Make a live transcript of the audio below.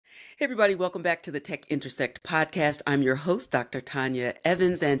Hey, everybody, welcome back to the Tech Intersect podcast. I'm your host, Dr. Tonya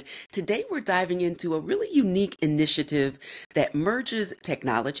Evans, and today we're diving into a really unique initiative that merges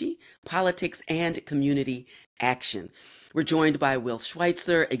technology, politics, and community action. We're joined by Will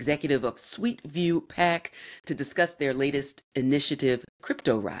Schweitzer, executive of Suite View PAC, to discuss their latest initiative,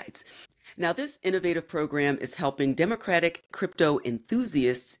 Crypto Rides. Now, this innovative program is helping Democratic crypto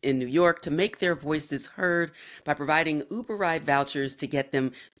enthusiasts in New York to make their voices heard by providing Uber ride vouchers to get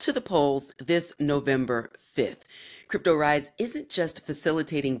them to the polls this November 5th. Crypto Rides isn't just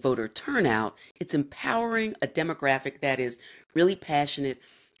facilitating voter turnout, it's empowering a demographic that is really passionate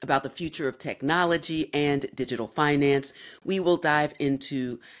about the future of technology and digital finance. We will dive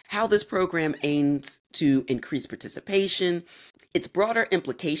into how this program aims to increase participation, its broader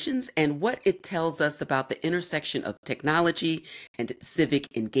implications, and what it tells us about the intersection of technology and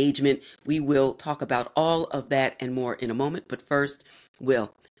civic engagement. We will talk about all of that and more in a moment. But first,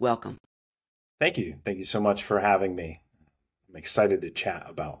 Will, welcome. Thank you. Thank you so much for having me. I'm excited to chat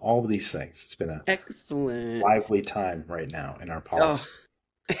about all of these things. It's been a excellent, lively time right now in our politics.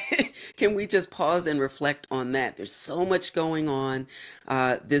 Can we just pause and reflect on that? There's so much going on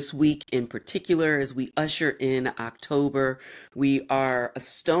this week in particular as we usher in October. We are a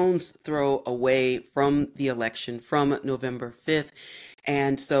stone's throw away from the election, from November 5th.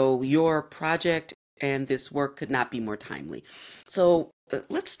 And so your project and this work could not be more timely. So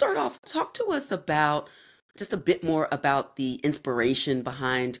let's start off. Talk to us about just a bit more about the inspiration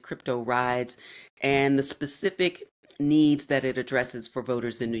behind Crypto Rides and the specific needs that it addresses for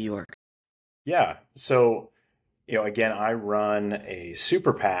voters in New York. Yeah. So, again, I run a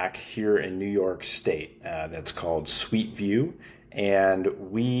super PAC here in New York State that's called Suite View. And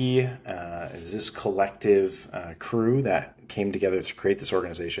we, as this collective crew that came together to create this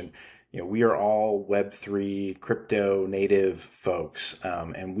organization, we are all Web3 crypto native folks.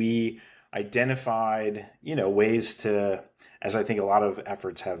 And we identified, ways to, as I think a lot of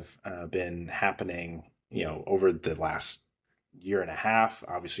efforts have been happening over the last year and a half,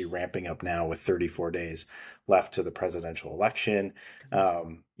 obviously ramping up now with 34 days left to the presidential election.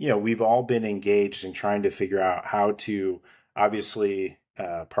 We've all been engaged in trying to figure out how to obviously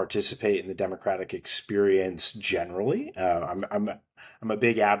participate in the democratic experience generally. I'm a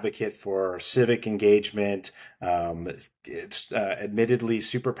big advocate for civic engagement. It's admittedly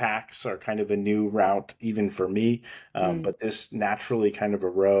super PACs are kind of a new route even for me, but this naturally kind of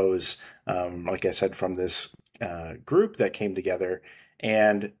arose, like I said, from this group that came together,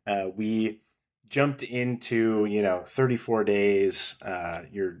 and we jumped into 34 days.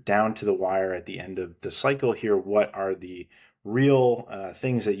 You're down to the wire at the end of the cycle here. What are the real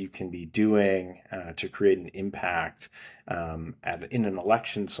things that you can be doing to create an impact in an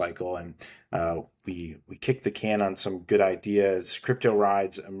election cycle? And we kicked the can on some good ideas. Crypto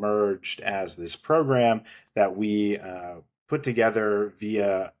Rides emerged as this program that we put together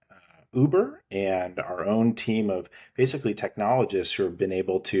via Uber and our own team of basically technologists who have been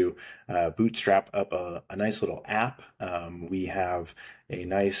able to bootstrap up a nice little app. We have a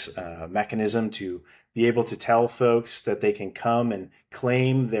nice mechanism to be able to tell folks that they can come and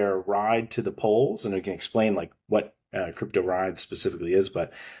claim their ride to the polls, and we can explain like what Crypto Ride specifically is,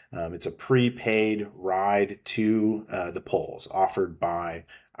 but it's a prepaid ride to the polls offered by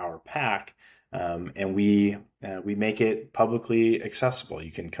our PAC. And we make it publicly accessible.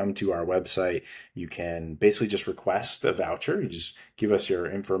 You can come to our website. You can basically just request a voucher. You just give us your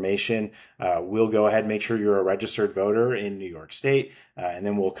information. We'll go ahead and make sure you're a registered voter in New York State, and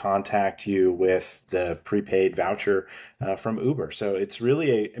then we'll contact you with the prepaid voucher from Uber. So it's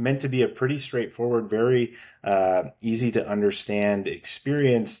really meant to be a pretty straightforward, very easy to understand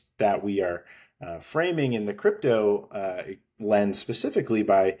experience that we are framing in the crypto lens specifically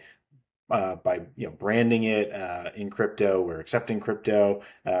by branding it in crypto. We're accepting crypto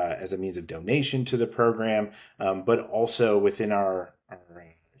as a means of donation to the program, but also within our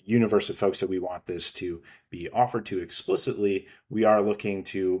universe of folks that we want this to be offered to explicitly, we are looking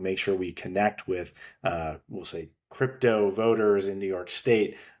to make sure we connect with, we'll say, crypto voters in New York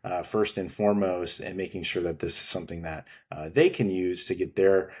State first and foremost, and making sure that this is something that they can use to get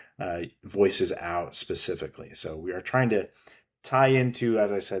their voices out specifically. So we are trying to tie into,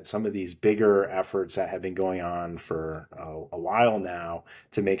 as I said, some of these bigger efforts that have been going on for a while now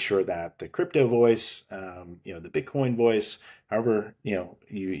to make sure that the crypto voice, the Bitcoin voice, however,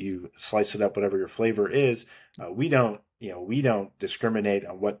 you slice it up, whatever your flavor is, we don't discriminate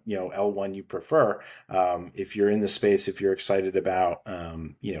on what, L1 you prefer. If you're in the space, if you're excited about,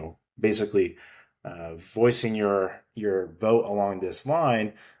 basically voicing your vote along this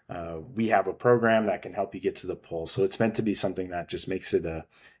line, we have a program that can help you get to the polls. So it's meant to be something that just makes it an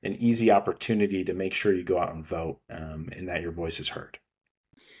easy opportunity to make sure you go out and vote, and that your voice is heard.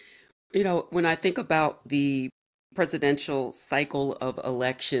 When I think about the presidential cycle of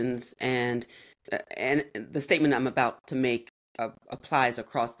elections and the statement I'm about to make applies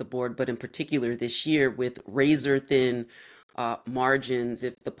across the board, but in particular this year with razor thin margins,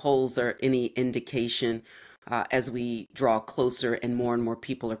 if the polls are any indication, as we draw closer and more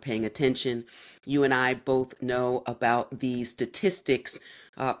people are paying attention. You and I both know about the statistics,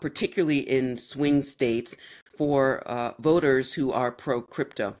 particularly in swing states, for voters who are pro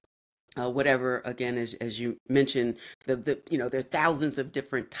crypto. Whatever, again, as you mentioned, there are thousands of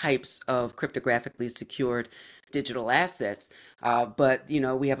different types of cryptographically secured digital assets, but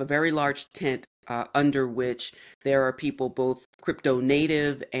we have a very large tent under which there are people both crypto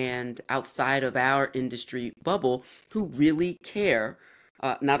native and outside of our industry bubble who really care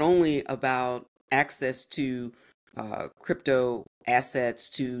not only about access to crypto assets,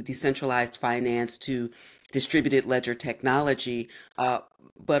 to decentralized finance, to distributed ledger technology,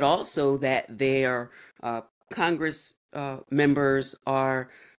 but also that their Congress members are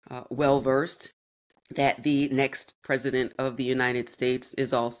well versed, that the next president of the United States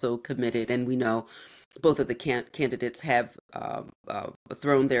is also committed. And we know both of the candidates have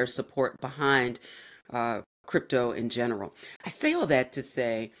thrown their support behind crypto in general. I say all that to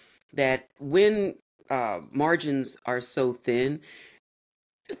say that when margins are so thin,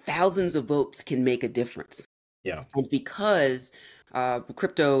 thousands of votes can make a difference. Yeah. And because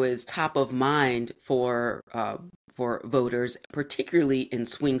crypto is top of mind for voters, particularly in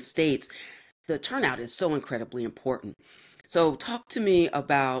swing states, the turnout is so incredibly important. So talk to me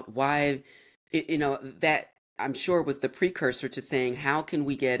about why, that I'm sure was the precursor to saying, how can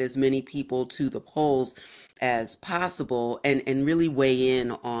we get as many people to the polls as possible, and really weigh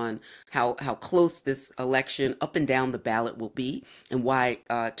in on how close this election up and down the ballot will be, and why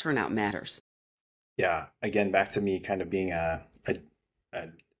turnout matters. Yeah. Again, back to me kind of being a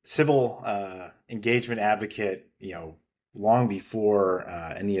civil engagement advocate, long before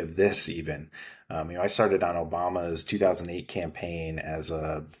any of this even. I started on Obama's 2008 campaign as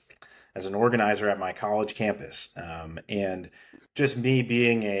an organizer at my college campus, and just me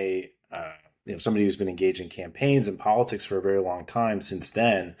being somebody who's been engaged in campaigns and politics for a very long time since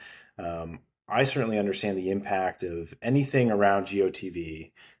then. I certainly understand the impact of anything around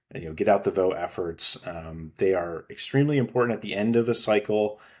GOTV, get out the vote efforts. They are extremely important at the end of a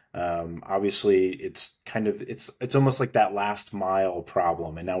cycle. Obviously, it's almost like that last mile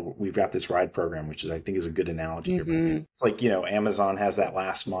problem, and now we've got this ride program, which I think is a good analogy here. It's like Amazon has that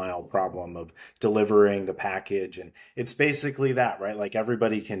last mile problem of delivering the package, and it's basically that, right? Like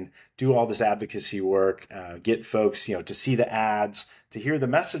everybody can do all this advocacy work, get folks to see the ads, to hear the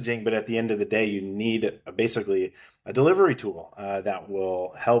messaging, but at the end of the day, you need basically a delivery tool that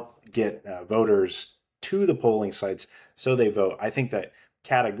will help get voters to the polling sites so they vote. I think that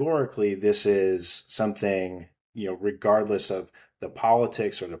categorically, this is something, regardless of the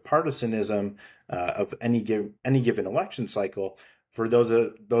politics or the partisanism of any given election cycle, for those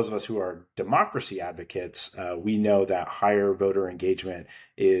of us who are democracy advocates, we know that higher voter engagement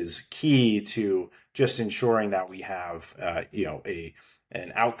is key to just ensuring that we have,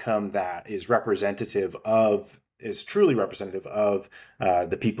 an outcome that is truly representative of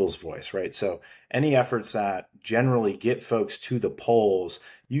the people's voice, right? So any efforts that generally get folks to the polls,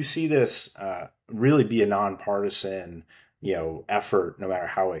 you see this really be a nonpartisan, effort, no matter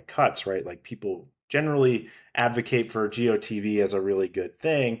how it cuts, right? Like people generally advocate for GOTV as a really good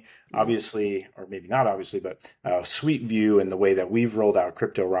thing, obviously, or maybe not obviously, but Suite View and the way that we've rolled out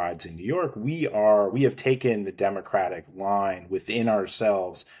crypto rides in New York, we have taken the Democratic line within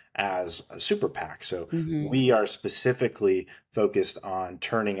ourselves as a super PAC. So we are specifically focused on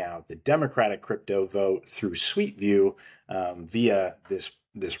turning out the Democratic crypto vote through Suite View via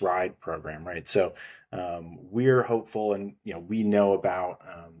this ride program, right? So we're hopeful, and we know about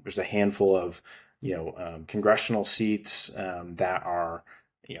there's a handful of congressional seats that are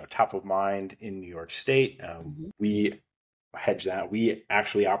top of mind in New York State. We hedge that. We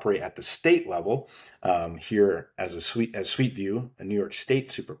actually operate at the state level here as Suite View, a New York State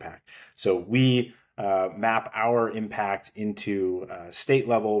super PAC. So we map our impact into state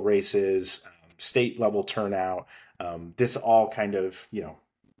level races, state level turnout. This all kind of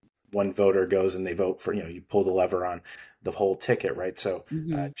one voter goes and they vote for you pull the lever on the whole ticket, right? So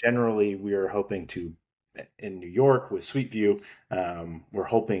generally, we're hoping to, in New York with Suite View, we're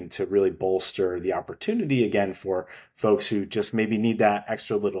hoping to really bolster the opportunity again for folks who just maybe need that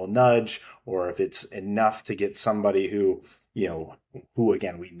extra little nudge, or if it's enough to get somebody who who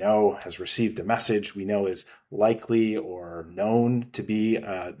again we know has received the message, we know is likely or known to be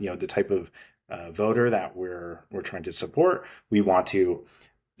the type of voter that we're trying to support. We want to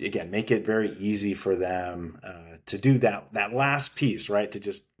again make it very easy for them to do that last piece, right? To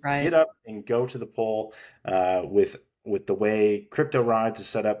just get Right. up and go to the poll. With the way Crypto Rides is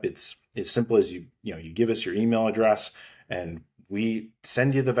set up, it's as simple as you give us your email address and we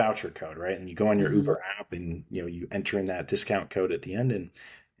send you the voucher code, right? And you go on your Hmm. Uber app and you enter in that discount code at the end,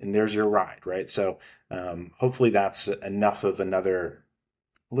 and there's your ride, right? So hopefully that's enough of another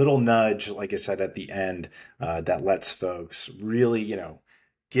little nudge, like I said at the end, that lets folks really,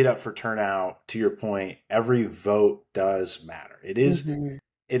 get up for turnout. To your point, every vote does matter. Hmm.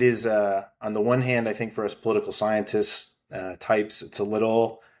 It is on the one hand, I think for us political scientists types, it's a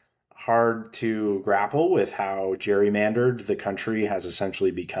little hard to grapple with how gerrymandered the country has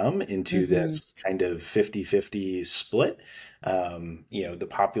essentially become into Hmm. this kind of 50-50 split. The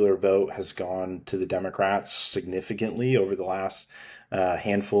popular vote has gone to the Democrats significantly over the last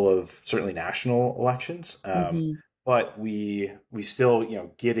handful of certainly national elections. Hmm. But we still,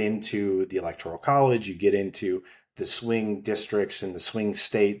 get into the electoral college, you get into the swing districts and the swing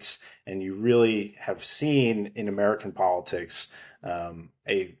states, and you really have seen in American politics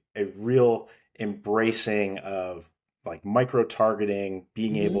a real embracing of like micro targeting,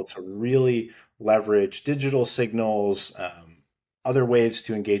 being Hmm. able to really leverage digital signals, other ways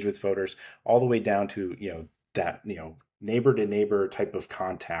to engage with voters, all the way down to that neighbor to neighbor type of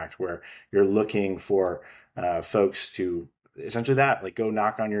contact where you're looking for folks to essentially that like go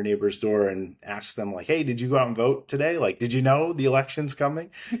knock on your neighbor's door and ask them like, hey, did you go out and vote today? Like, did you know the election's coming?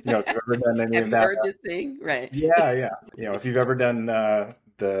 If you've ever done any Have of you that. heard this thing? Right. Yeah, yeah. If you've ever done the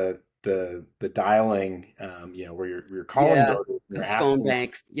dialing, where you're calling Yeah. voters and you're Those phone asking,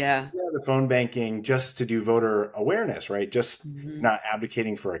 banks. Yeah. yeah, the phone banking just to do voter awareness, right? Just Hmm. not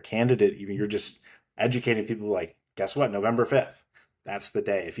advocating for a candidate, even you're just educating people like, guess what? November 5th, that's the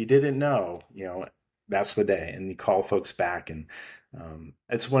day. If you didn't know, that's the day. And you call folks back. And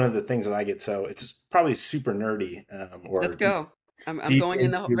it's one of the things that I get. So it's probably super nerdy Let's or go. I'm deep going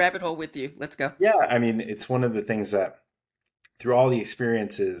in the into, rabbit hole with you. Let's go. yeah, I mean, it's one of the things that through all the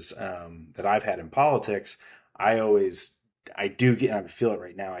experiences that I've had in politics, I always, I do get, I feel it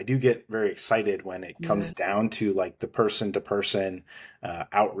right now. I do get very excited when it Yeah. comes down to like the person to person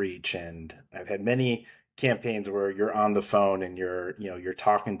outreach. And I've had many campaigns where you're on the phone and you're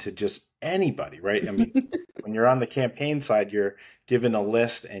talking to just anybody, right? I mean, when you're on the campaign side, you're given a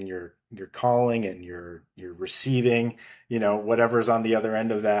list and you're calling and you're receiving, whatever's on the other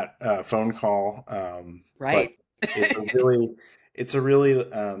end of that phone call. But Right. it's a really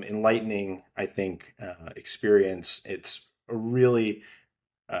enlightening, I think, experience. It's a really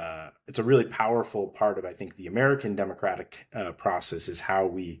powerful part of, I think, the American democratic process is how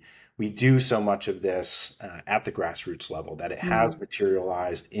we do so much of this at the grassroots level, that it has Mm.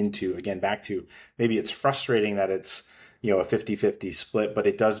 materialized into, again, back to maybe it's frustrating that it's a 50-50 split, but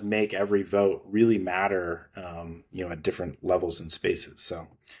it does make every vote really matter, at different levels and spaces. So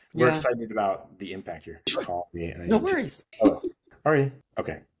we're Yeah. excited about the impact you're Sure. calling me, and I No need to. worries. Oh, all right.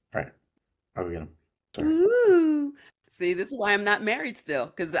 Okay. All right. I'll go get him. Sorry. Ooh. See, this is why I'm not married still,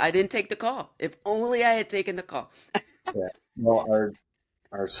 because I didn't take the call. If only I had taken the call. Yeah. Well,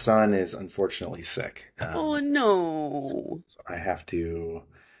 our son is unfortunately sick. Oh no. So I have to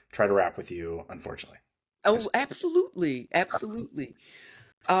try to wrap with you, unfortunately. Oh, Yes. absolutely. Absolutely.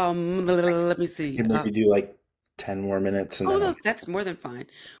 Let me I see. can maybe do like 10 more minutes and Oh, then no, I'll. that's more than fine.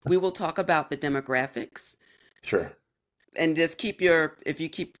 We will talk about the demographics Sure. and just keep your, if you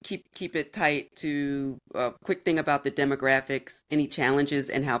keep it tight to a quick thing about the demographics, any challenges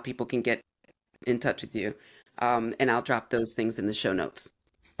and how people can get in touch with you. And I'll drop those things in the show notes.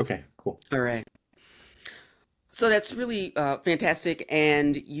 Okay, cool. All right. So that's really fantastic,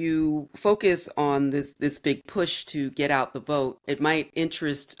 and you focus on this big push to get out the vote. It might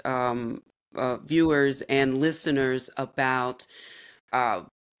interest viewers and listeners about uh,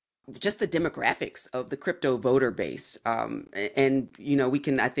 just the demographics of the crypto voter base, and we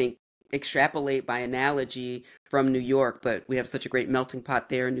can, I think, extrapolate by analogy from New York, but we have such a great melting pot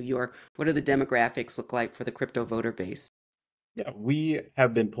there in New York. What do the demographics look like for the crypto voter base? Yeah, we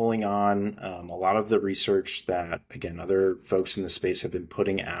have been pulling on a lot of the research that, again, other folks in the space have been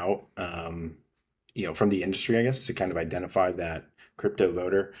putting out, from the industry, I guess, to kind of identify that crypto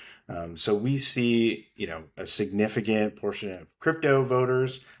voter. So we see, a significant portion of crypto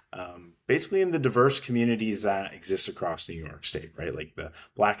voters, basically in the diverse communities that exist across New York State, right? Like the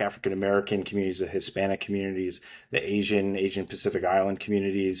Black African American communities, the Hispanic communities, the Asian Pacific Island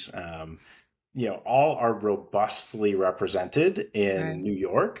communities. all are robustly represented in Right. New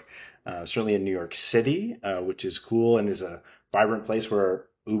York, certainly in New York City, which is cool and is a vibrant place where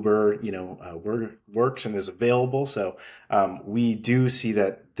Uber, works and is available. So we do see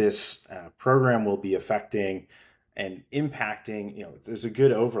that this program will be affecting and impacting. There's a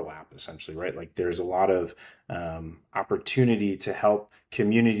good overlap essentially, right? Like there's a lot of opportunity to help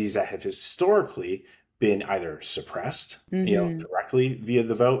communities that have historically been either suppressed, Mm-hmm. directly via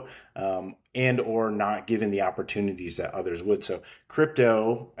the vote, and or not given the opportunities that others would. So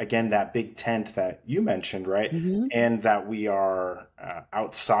crypto, again, that big tent that you mentioned, right? Mm-hmm. And that we are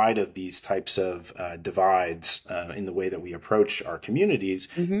outside of these types of divides in the way that we approach our communities.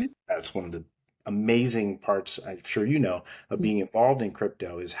 Mm-hmm. That's one of the amazing parts, I'm sure of being involved in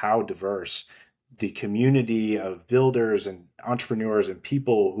crypto is how diverse the community of builders and entrepreneurs and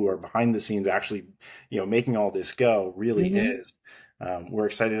people who are behind the scenes actually, making all this go really Mm-hmm. is. We're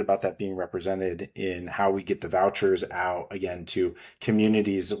excited about that being represented in how we get the vouchers out again to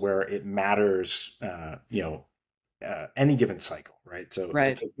communities where it matters, any given cycle, right? So Right.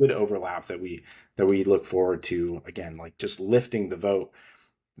 it's a good overlap that we look forward to again, like just lifting the vote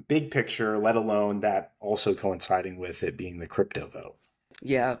big picture, let alone that also coinciding with it being the crypto vote.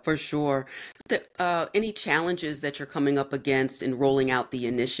 Yeah, for sure. Any challenges that you're coming up against in rolling out the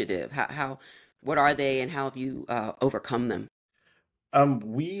initiative? What are they, and how have you overcome them?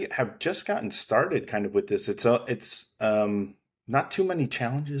 We have just gotten started kind of with this. It's not too many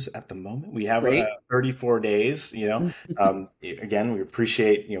challenges at the moment. We have Great. 34 days, again, we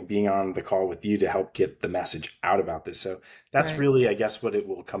appreciate, being on the call with you to help get the message out about this. So that's Right. really, I guess, what it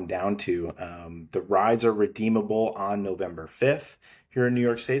will come down to. The rides are redeemable on November 5th here in New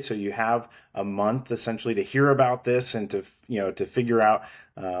York State. So you have a month essentially to hear about this and to figure out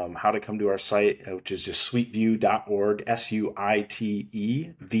how to come to our site, which is just suiteview.org,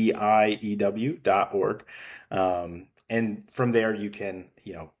 suiteview.org. And from there, you can,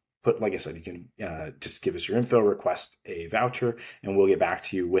 like I said, you can just give us your info, request a voucher, and we'll get back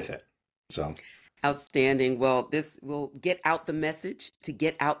to you with it. So, Outstanding. Well, this will get out the message to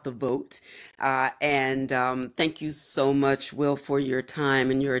get out the vote. And thank you so much, Will, for your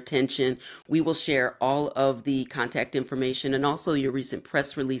time and your attention. We will share all of the contact information and also your recent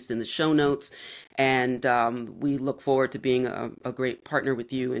press release in the show notes. And we look forward to being a great partner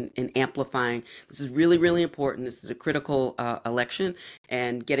with you in amplifying. This is really, really important. This is a critical election,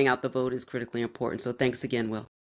 and getting out the vote is critically important. So thanks again, Will.